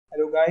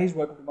guys,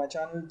 welcome to my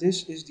channel.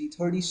 This is the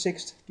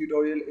 36th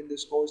tutorial in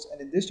this course,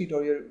 and in this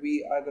tutorial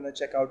we are going to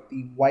check out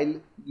the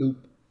while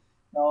loop.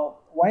 Now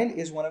while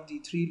is one of the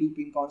three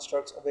looping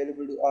constructs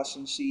available to us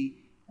in C,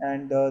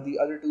 and the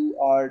other two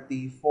are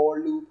the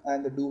for loop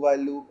and the do while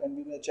loop, and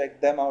we're going to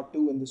check them out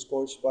too in this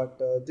course, but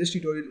this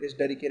tutorial is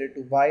dedicated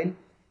to while,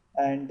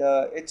 and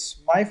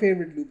it's my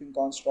favorite looping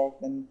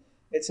construct, and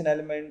it's an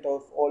element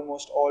of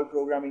almost all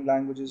programming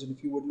languages, and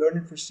if you would learn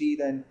it for C,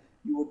 then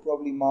you would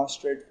probably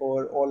master it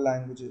for all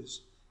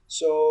languages.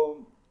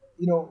 So,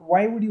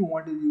 why would you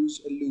want to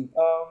use a loop?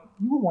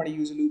 You would want to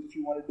use a loop if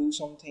you want to do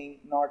something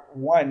not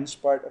once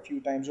but a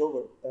few times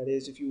over. That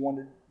is, if you want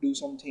to do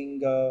something,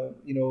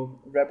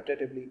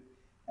 repetitively.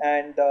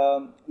 And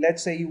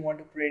let's say you want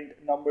to print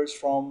numbers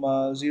from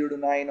 0 to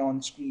 9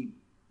 on screen,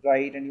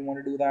 right? And you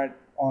want to do that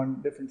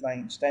on different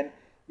lines. Then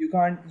you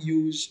can't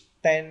use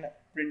 10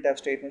 printf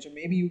statements, or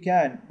maybe you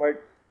can,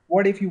 but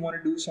what if you want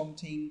to do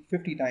something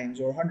 50 times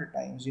or 100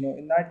 times?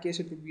 In that case,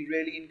 it would be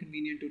really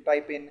inconvenient to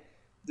type in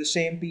the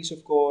same piece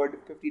of code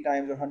 50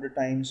 times or 100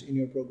 times in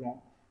your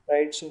program,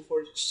 right? So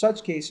for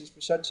such cases,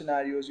 for such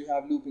scenarios, you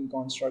have looping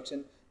constructs,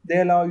 and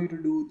they allow you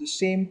to do the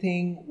same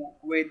thing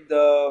with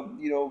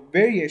the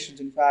variations,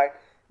 in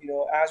fact,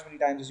 as many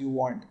times as you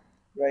want,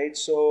 right?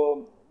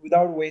 So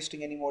without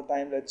wasting any more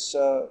time, let's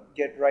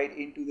get right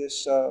into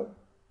this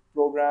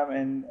program.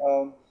 And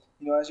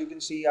as you can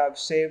see, I've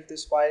saved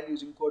this file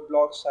using code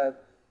blocks. I've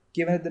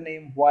given it the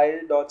name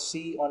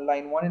while.c. On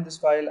line 1 in this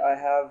file, I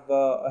have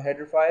a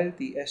header file,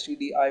 the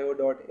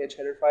stdio.h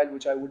header file,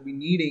 which I would be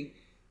needing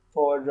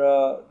for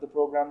the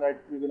program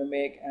that we're going to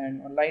make.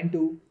 And on line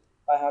 2,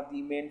 I have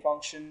the main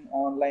function.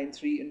 On line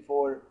 3 and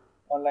 4,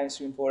 on lines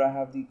 3 and 4, I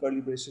have the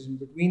curly braces. In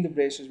between the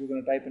braces, we're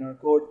going to type in our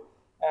code.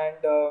 And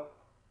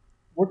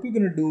what we're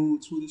going to do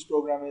through this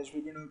program is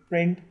we're going to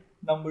print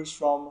numbers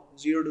from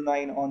 0 to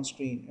 9 on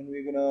screen, and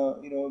we're going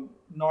to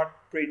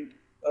not print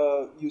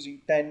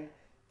using 10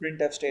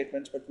 printf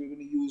statements, but we're going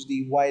to use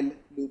the while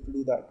loop to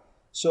do that.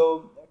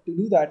 So to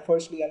do that,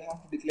 firstly I'll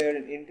have to declare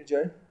an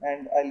integer,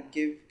 and I'll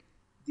give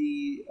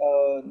the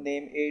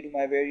name a to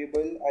my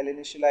variable. I'll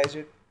initialize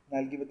it, and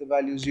I'll give it the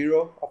value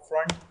 0 up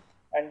front,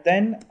 and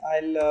then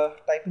I'll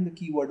type in the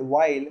keyword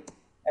while,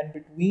 and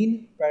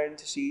between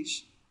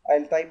parentheses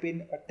I'll type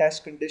in a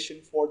test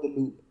condition for the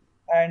loop.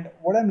 And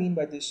what I mean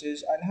by this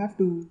is I'll have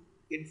to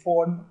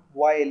inform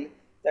while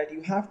that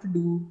you have to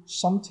do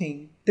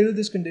something till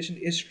this condition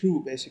is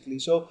true, basically.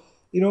 So,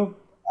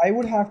 I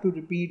would have to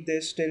repeat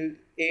this till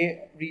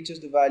a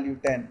reaches the value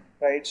 10,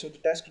 right? So the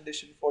test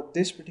condition for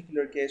this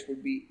particular case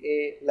would be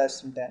a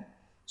less than 10.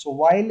 So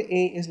while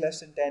a is less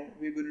than 10,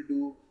 we're going to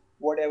do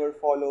whatever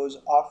follows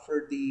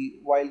after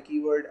the while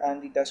keyword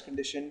and the test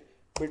condition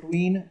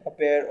between a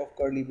pair of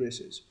curly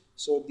braces.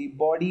 So the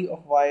body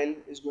of while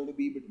is going to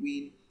be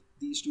between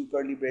these two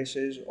curly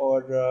braces,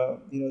 or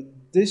the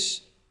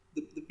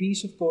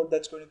piece of code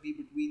that's going to be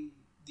between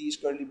these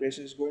curly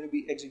braces is going to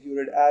be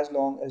executed as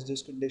long as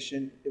this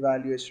condition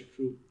evaluates to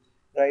true,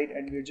 right?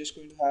 And we're just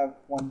going to have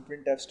one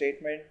printf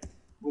statement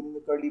within the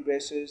curly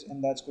braces,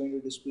 and that's going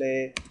to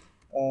display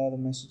the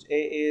message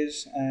a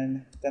is,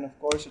 and then of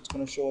course it's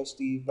going to show us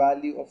the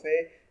value of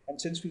a.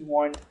 And since we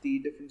want the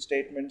different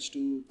statements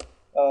to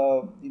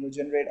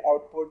generate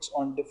outputs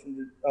on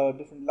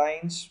different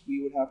lines,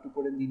 we would have to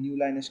put in the new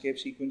line escape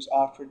sequence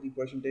after the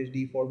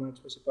 %d format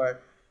specifier.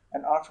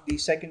 And after the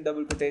second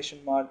double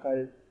quotation mark,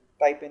 I'll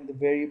type in the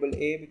variable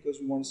a because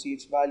we want to see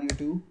its value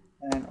too.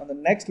 And on the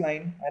next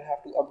line, I'll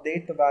have to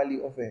update the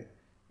value of a,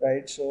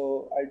 right?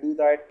 So I do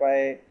that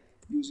by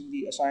using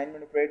the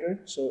assignment operator.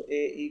 So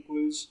a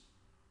equals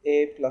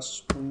a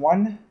plus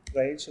 1,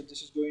 right? So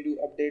this is going to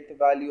update the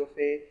value of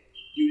a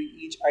during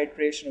each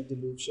iteration of the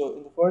loop. So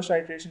in the first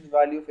iteration, the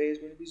value of a is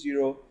going to be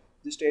 0.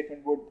 This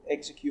statement would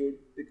execute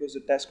because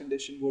the test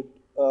condition would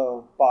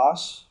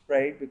pass,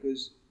 right?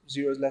 Because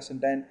 0 is less than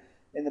 10.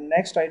 In the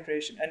next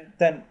iteration, and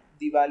then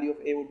the value of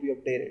a would be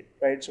updated,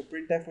 right? So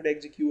printf would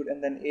execute,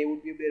 and then a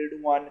would be updated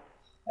to 1,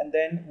 and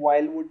then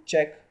while would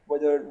check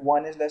whether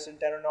 1 is less than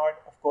 10 or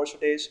not. Of course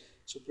it is.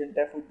 So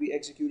printf would be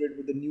executed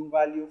with the new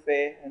value of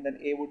a, and then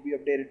a would be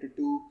updated to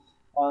 2.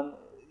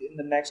 In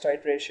the next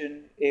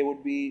iteration, a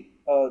would be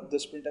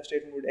this printf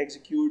statement would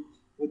execute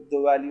with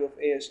the value of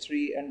a as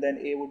 3, and then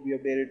a would be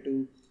updated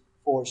to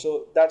 4.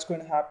 So that's going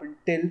to happen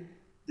till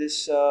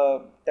this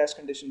test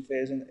condition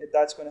phase, and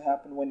that's going to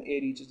happen when a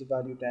reaches the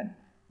value 10,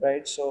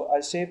 right? So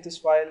I'll save this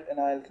file, and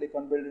I'll click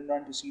on build and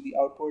run to see the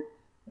output,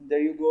 and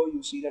there you go.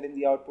 You see that in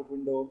the output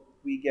window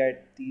we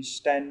get these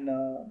 10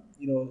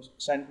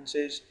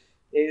 sentences.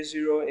 A is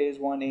 0, A is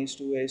 1, A is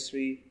 2, A is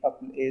 3, up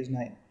to A is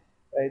 9,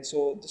 right?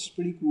 So this is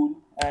pretty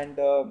cool, and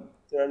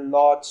there are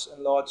lots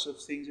and lots of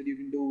things that you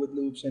can do with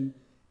loops, and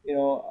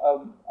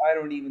I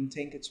don't even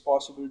think it's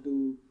possible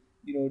to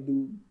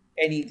do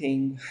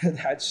anything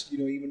that's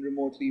even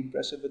remotely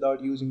impressive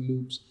without using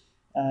loops.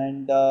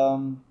 And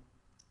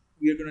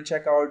we are going to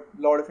check out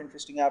a lot of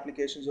interesting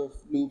applications of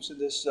loops in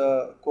this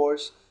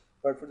course,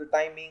 but for the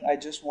time being, I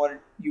just wanted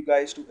you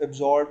guys to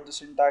absorb the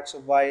syntax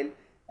of while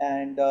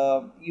And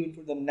even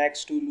for the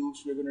next two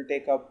loops, we're going to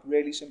take up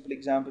really simple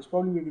examples.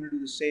 Probably we're going to do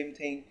the same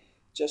thing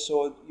just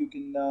so you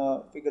can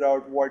figure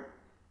out what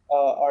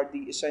are the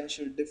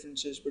essential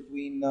differences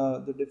between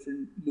the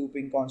different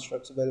looping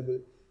constructs available.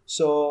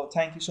 So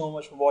thank you so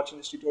much for watching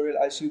this tutorial.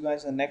 I'll see you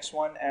guys in the next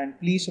one, and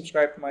please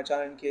subscribe to my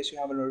channel in case you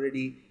haven't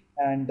already,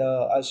 and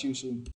I'll see you soon.